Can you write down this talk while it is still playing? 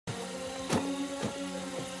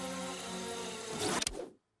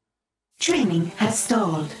Training has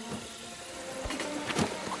stalled.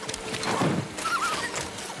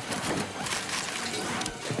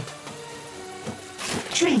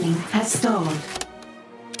 Training has stalled.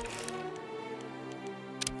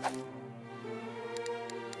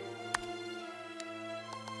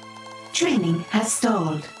 Training has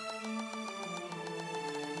stalled.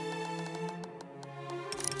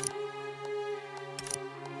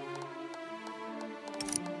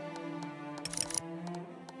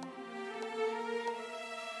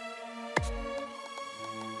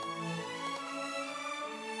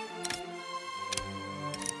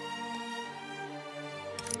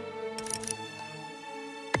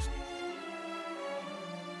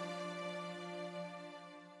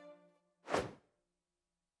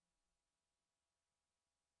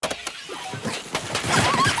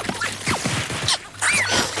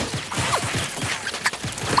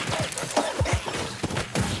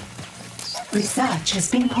 Research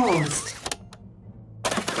has been paused.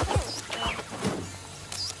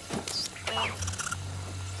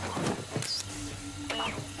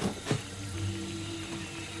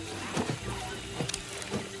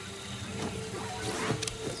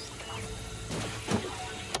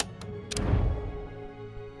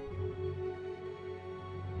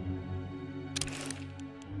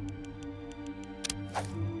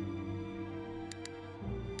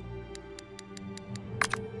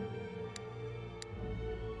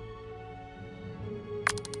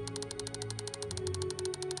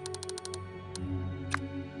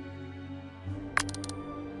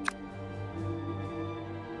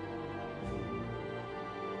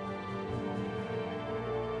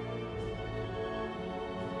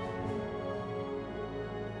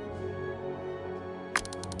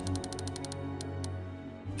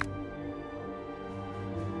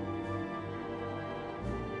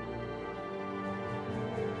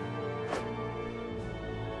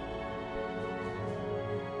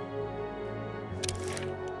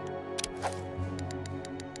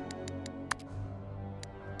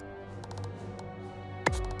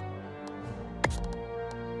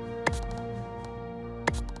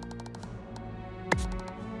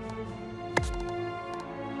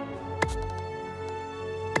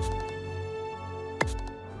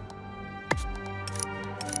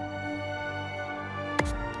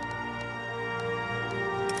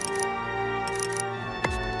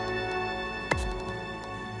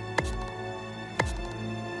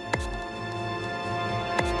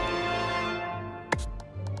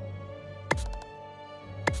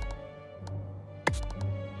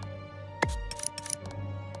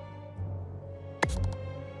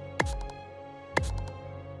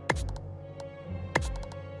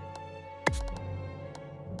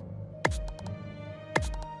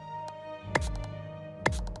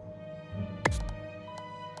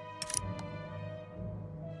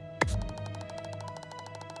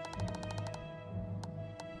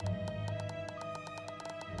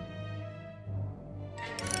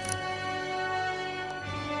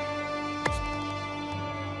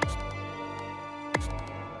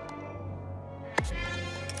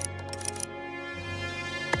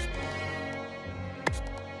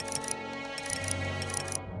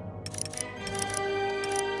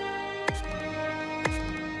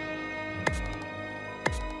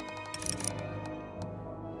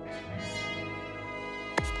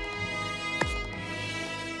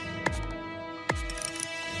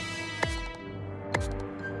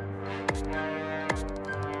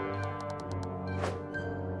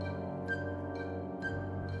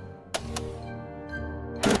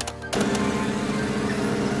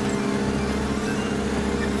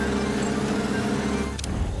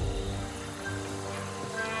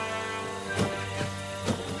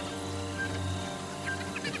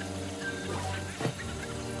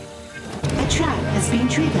 Has been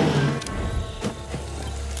triggered.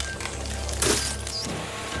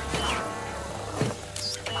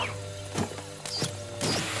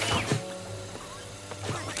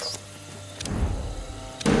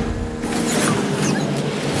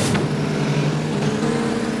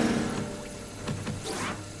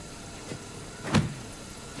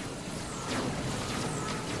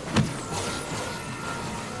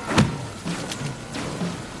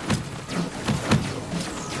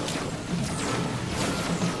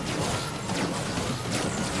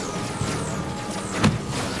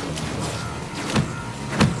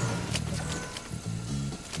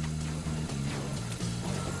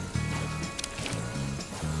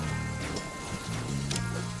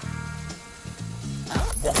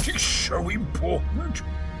 What is so important?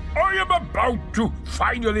 I am about to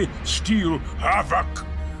finally steal Havoc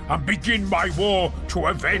and begin my war to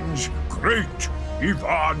avenge Great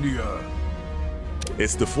Ivania.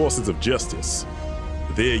 It's the forces of justice.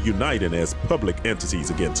 They're uniting as public entities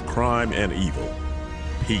against crime and evil.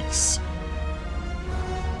 Peace.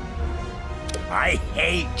 I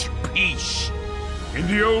hate peace. In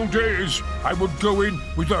the old days, I would go in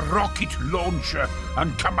with a rocket launcher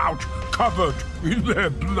and come out covered in their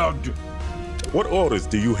blood. What orders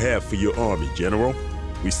do you have for your army, General?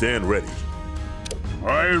 We stand ready.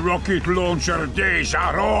 My rocket launcher days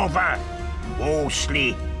are over.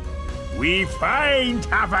 Mostly. We find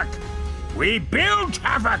havoc. We build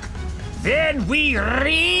havoc. Then we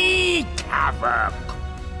wreak havoc.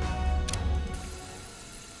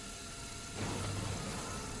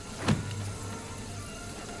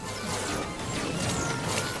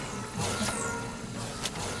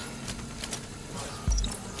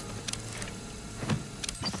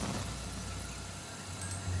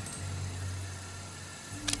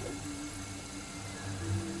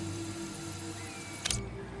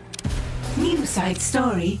 New side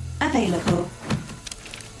story available.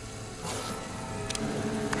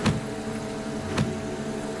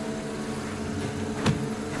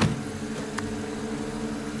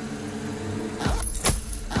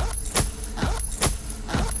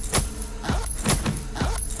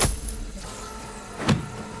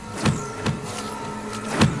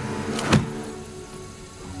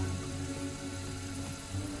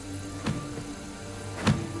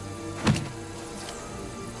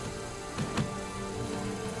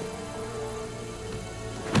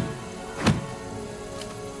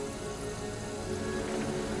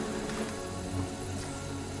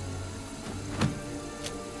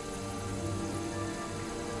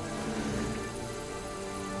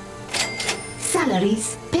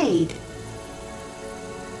 Salaries paid.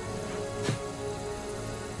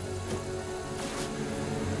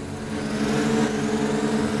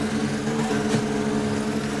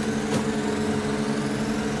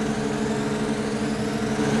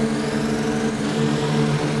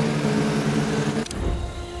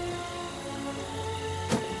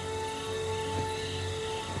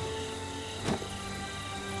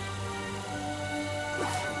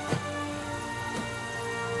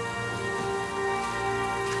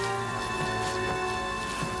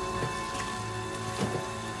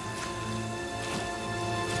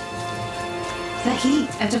 The heat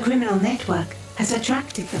at a criminal network has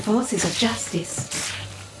attracted the forces of justice.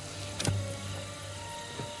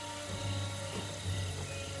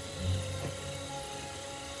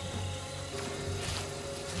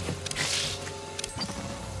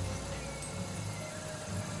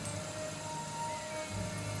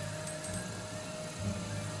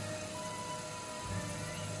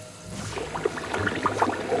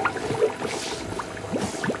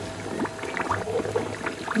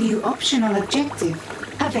 New optional objective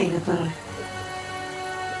available.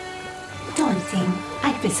 Daunting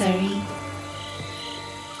adversary.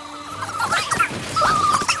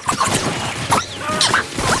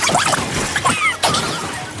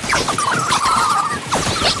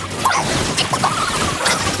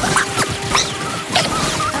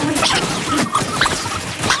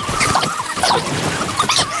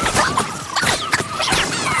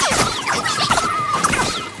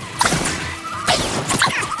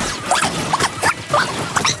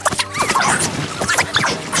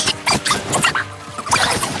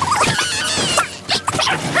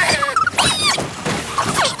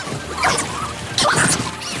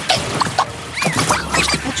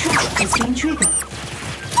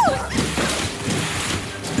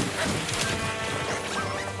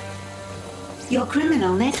 Your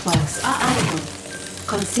criminal networks are idle.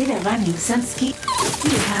 Consider running some scheme.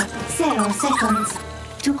 You have 0 seconds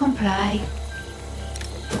to comply.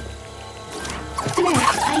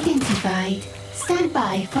 Threat identified. Stand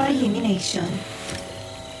by for elimination.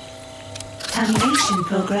 Domination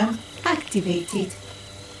program activated.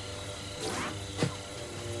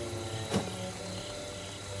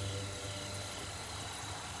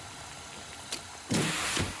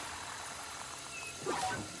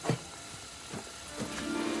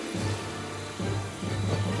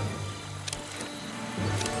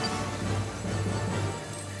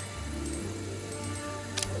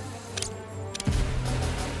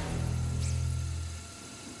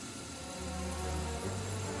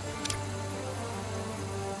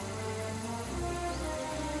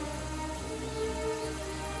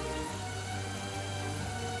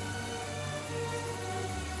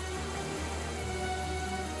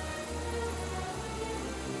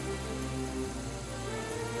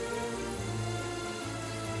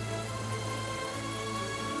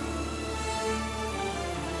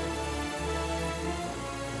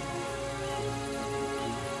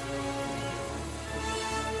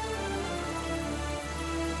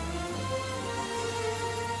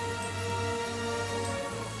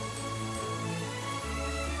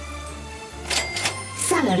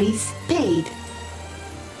 Salaries paid.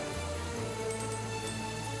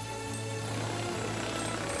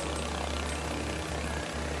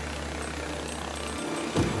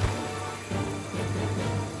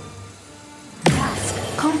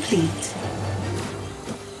 Task complete.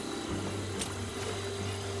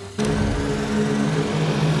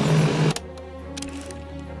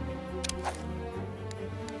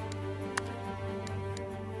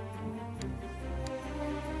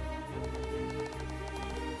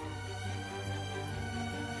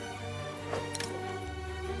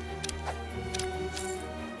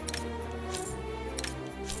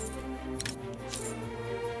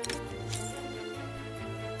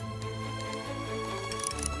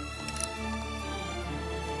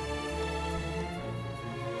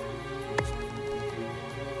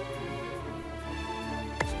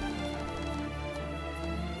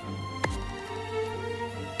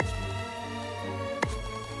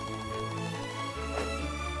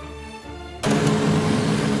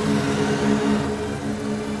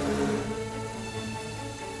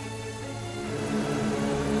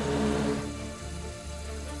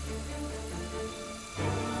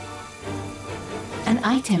 An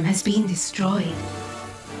item has been destroyed.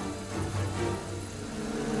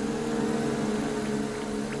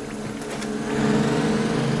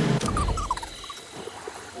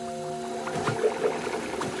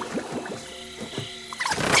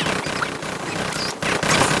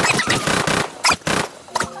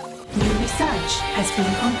 New research has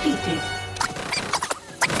been completed.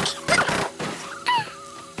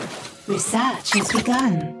 Research has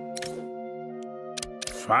begun.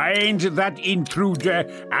 Find that intruder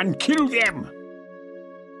and kill them!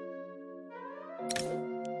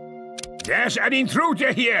 There's an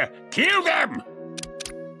intruder here! Kill them!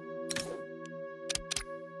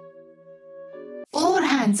 All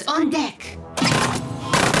hands on deck.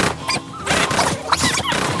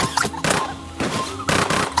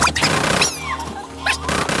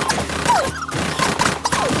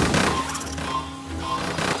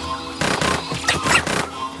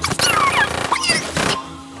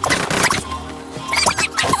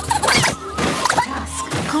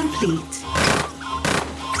 Complete.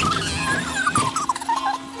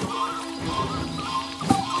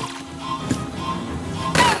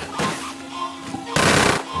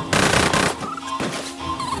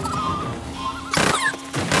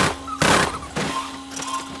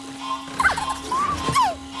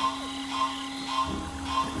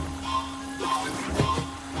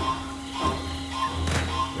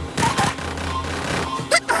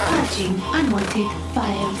 Purging unwanted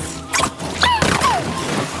files.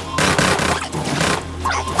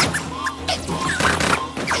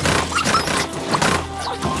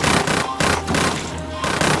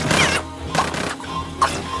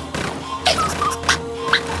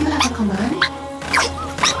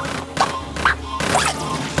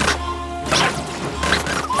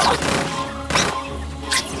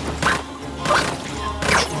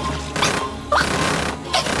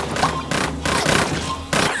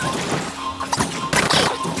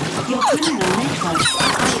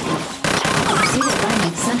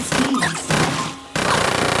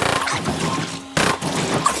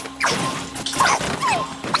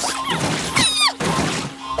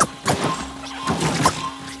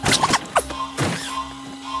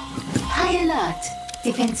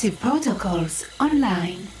 Defensive protocols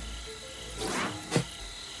online.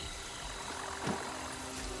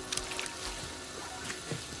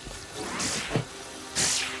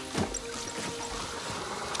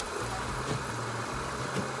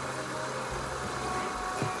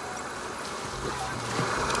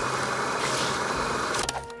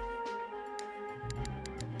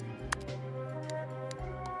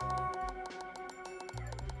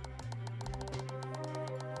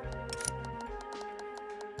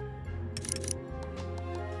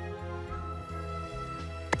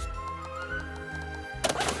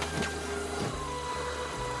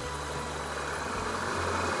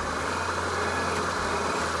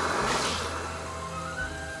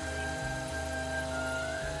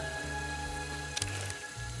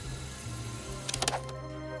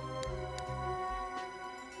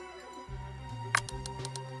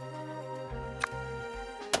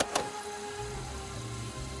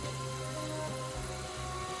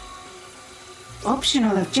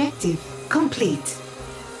 Optional objective complete.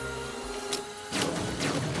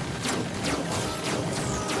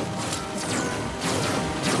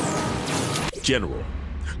 General,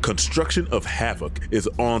 construction of Havoc is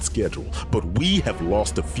on schedule, but we have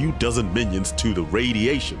lost a few dozen minions to the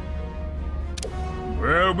radiation.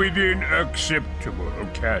 We're within acceptable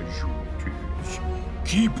casualties.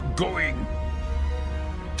 Keep going.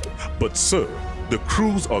 But sir, The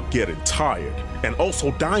crews are getting tired and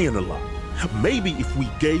also dying a lot. Maybe if we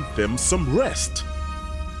gave them some rest.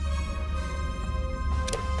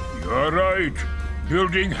 You're right.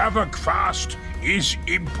 Building havoc fast is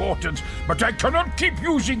important, but I cannot keep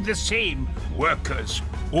using the same workers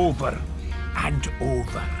over and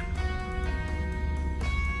over.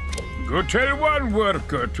 Go tell one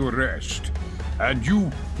worker to rest, and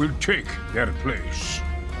you will take their place.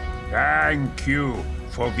 Thank you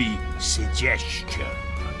for the suggestion.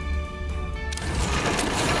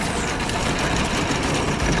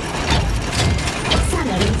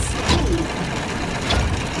 Salaries paid.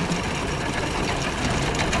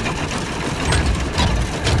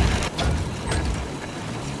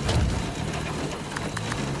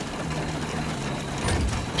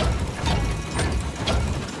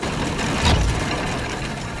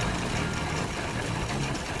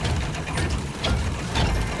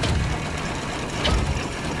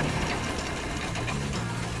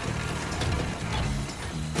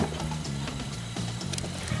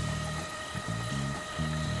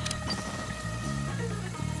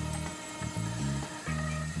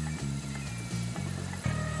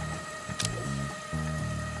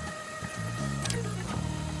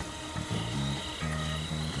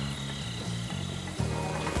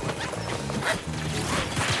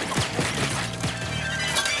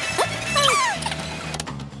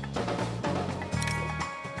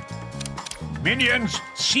 Minions,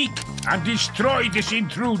 seek and destroy this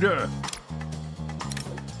intruder.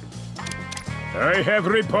 I have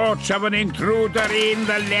reports of an intruder in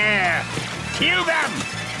the lair. Kill them!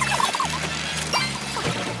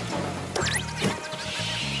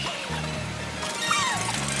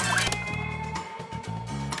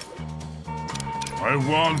 I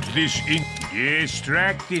want this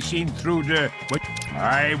distract this intruder. But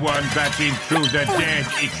I want that intruder dead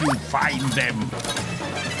if you find them.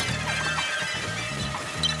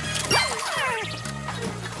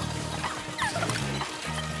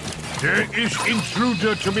 There is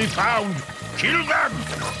intruder to be found. Kill them!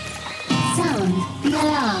 Sound the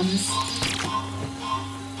alarms.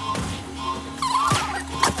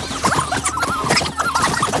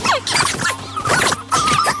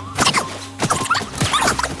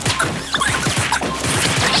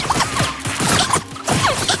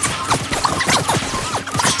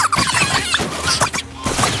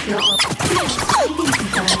 Your identified.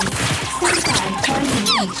 Stand by for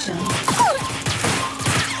elimination.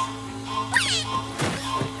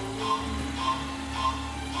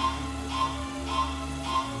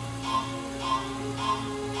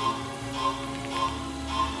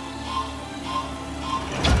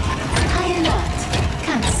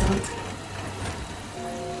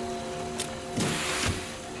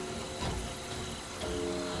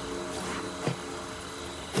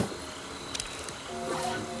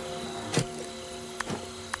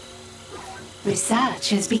 Research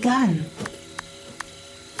has begun.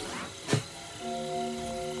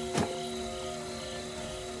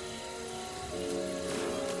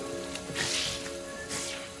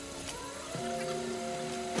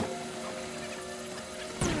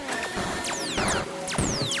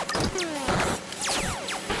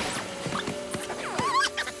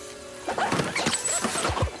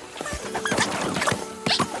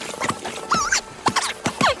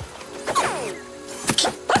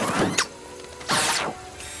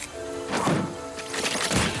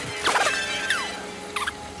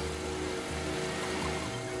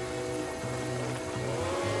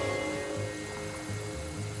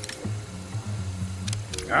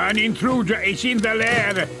 An intruder is in the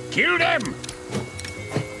lair. Kill them!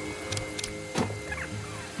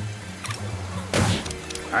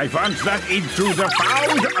 I want that intruder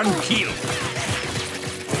found and killed.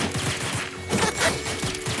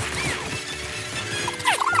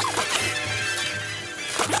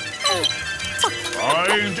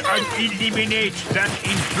 Find and eliminate that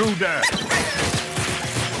intruder.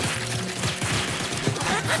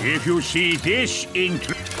 If you see this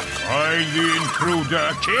intruder, find the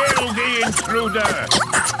intruder. Kill the intruder.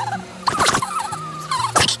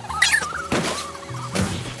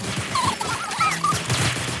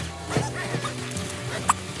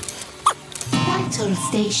 Battle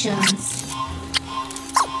stations.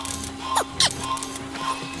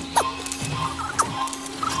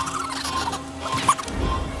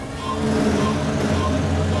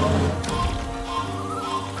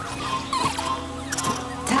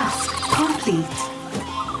 Task complete.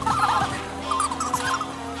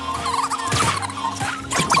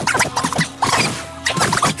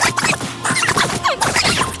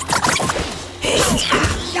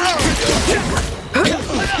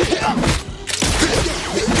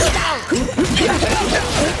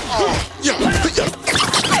 Yeah.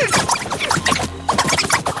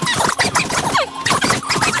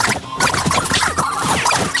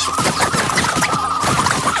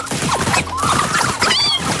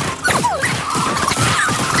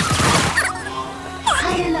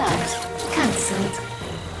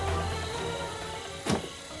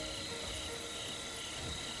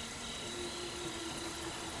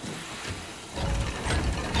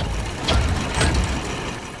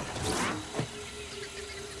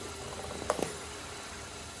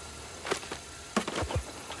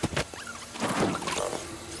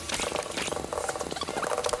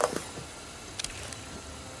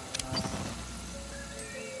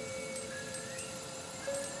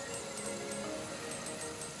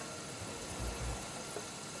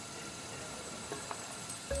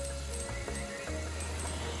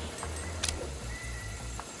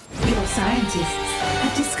 scientists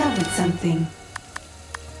have discovered something.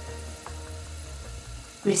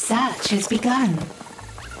 Research has begun.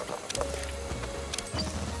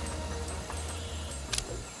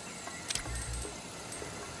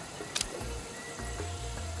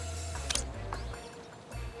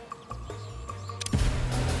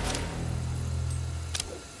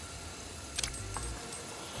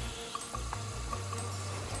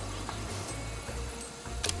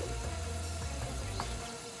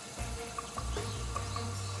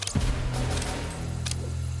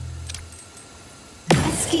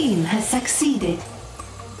 Scheme has succeeded.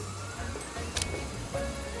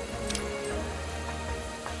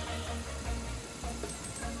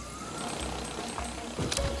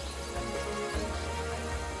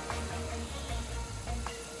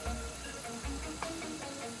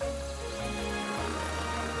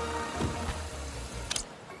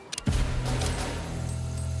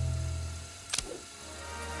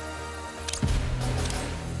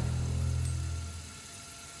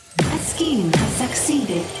 A scheme has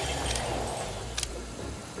succeeded.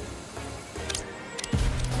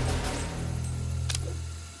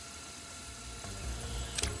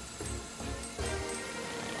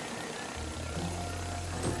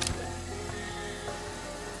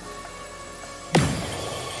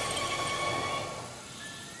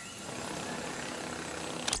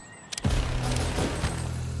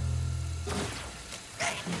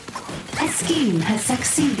 A scheme has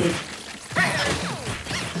succeeded.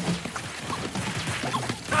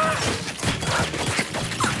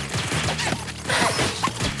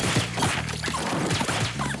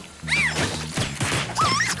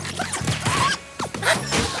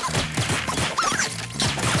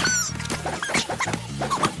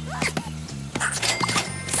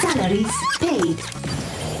 Salaries paid.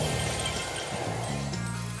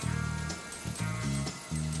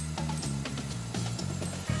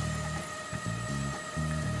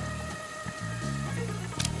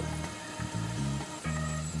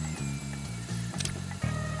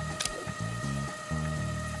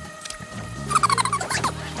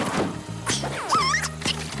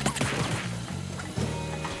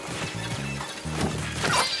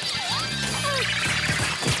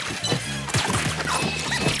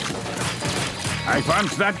 I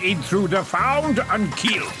want that intruder found and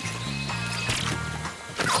killed.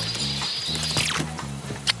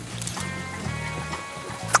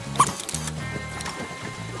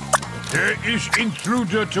 There is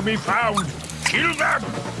intruder to be found. Kill them!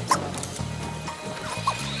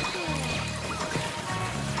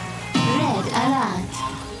 Red alert.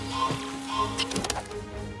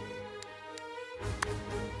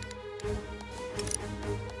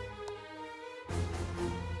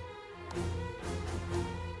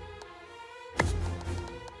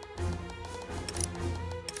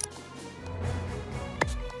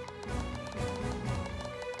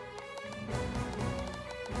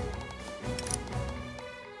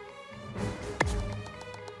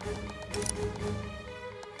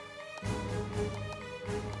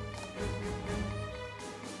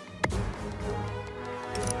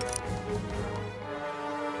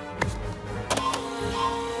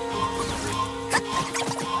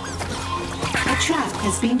 A trap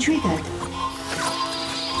has been triggered.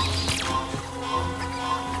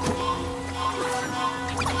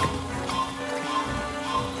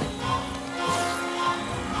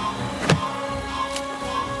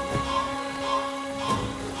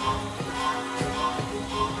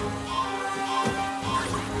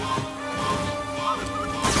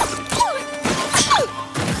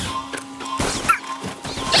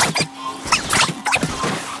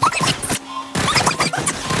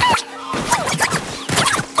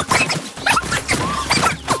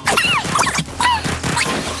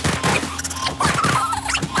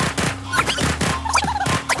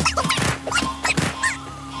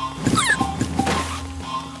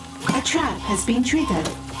 Has been triggered.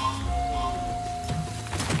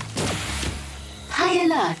 High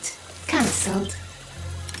alert. Cancelled.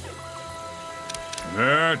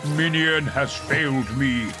 That minion has failed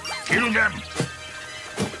me. Kill them!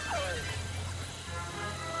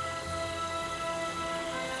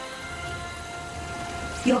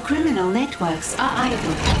 Your criminal networks are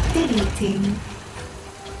idle. Deleting.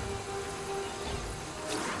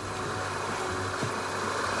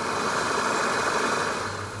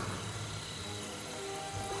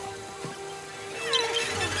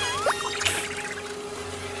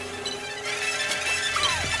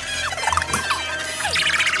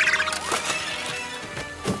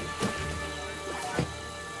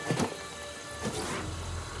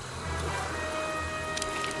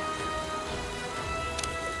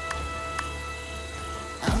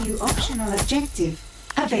 Optional objective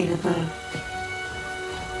available.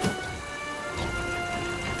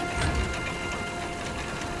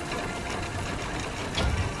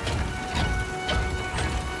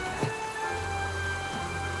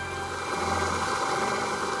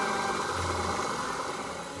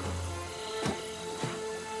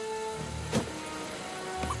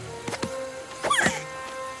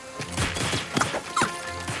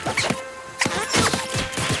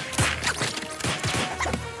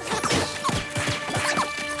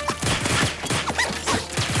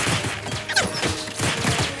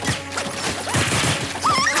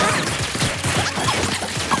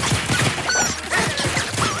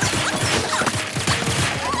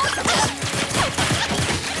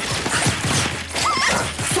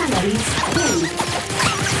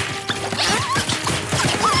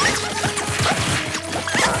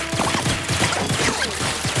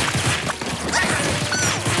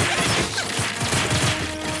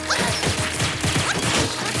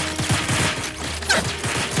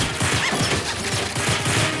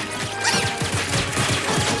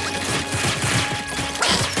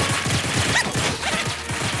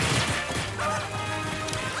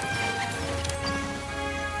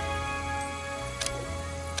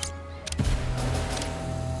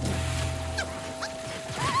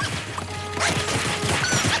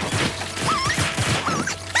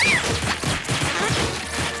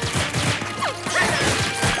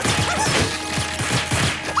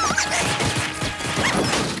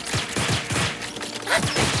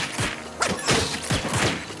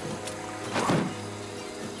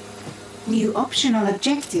 New optional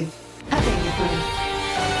objective available.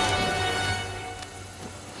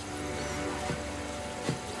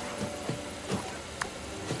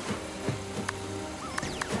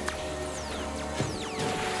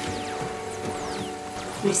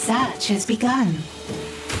 Research has begun.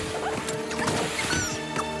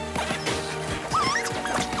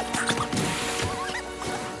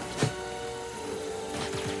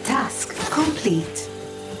 Task complete.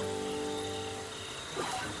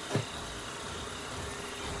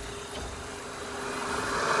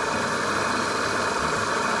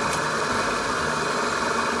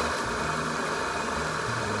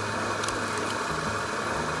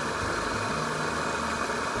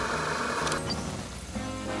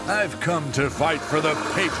 I've come to fight for the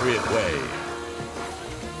Patriot way.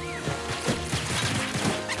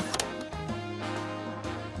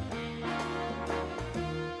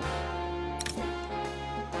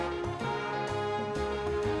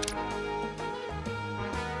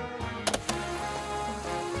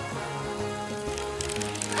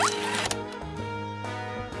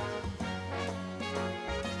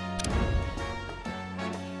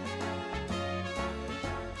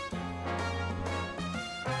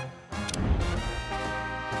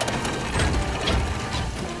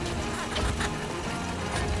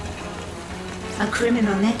 A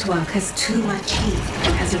criminal network has too much heat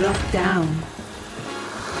and has locked down.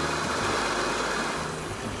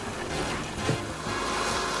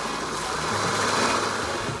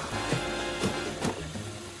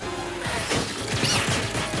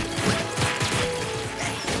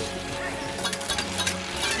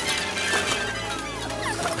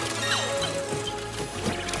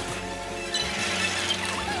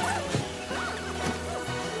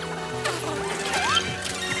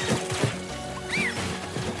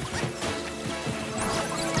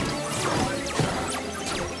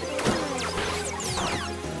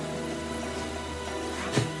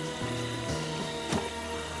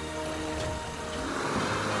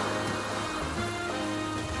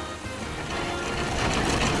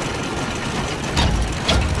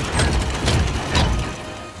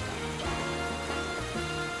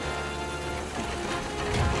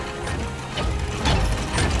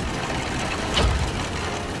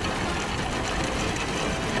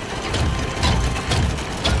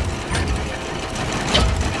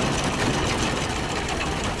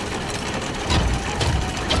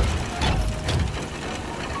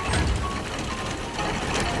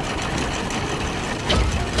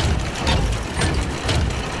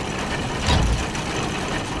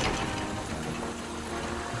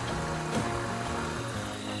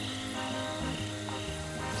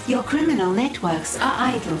 Your criminal networks are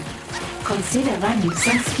idle. Consider running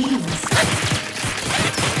some schemes.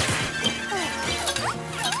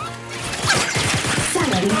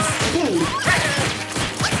 Salaries paid.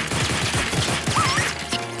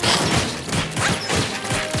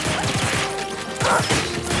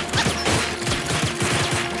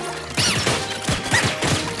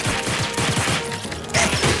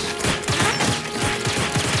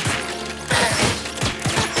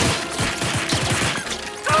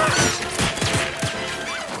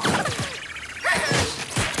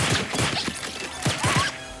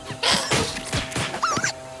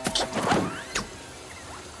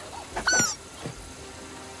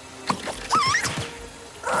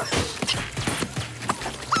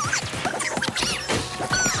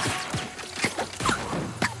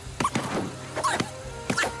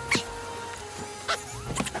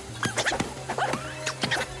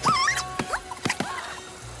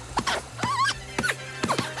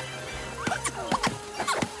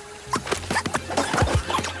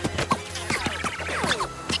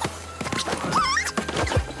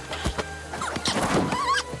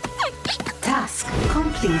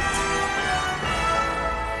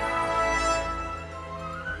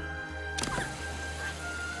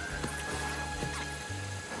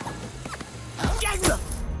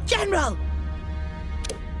 General!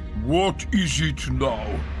 What is it now?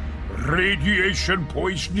 Radiation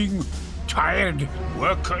poisoning? Tired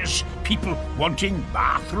workers? People wanting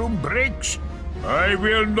bathroom breaks? I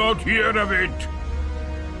will not hear of it.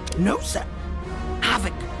 No, sir.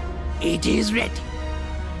 Havoc, it is ready.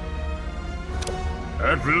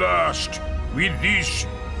 At last, with this,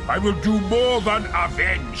 I will do more than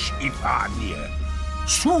avenge Ivania.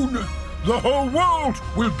 Soon, the whole world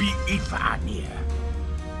will be Ivania.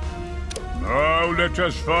 Now let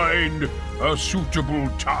us find a suitable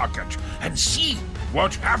target and see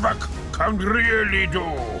what Havoc can really do.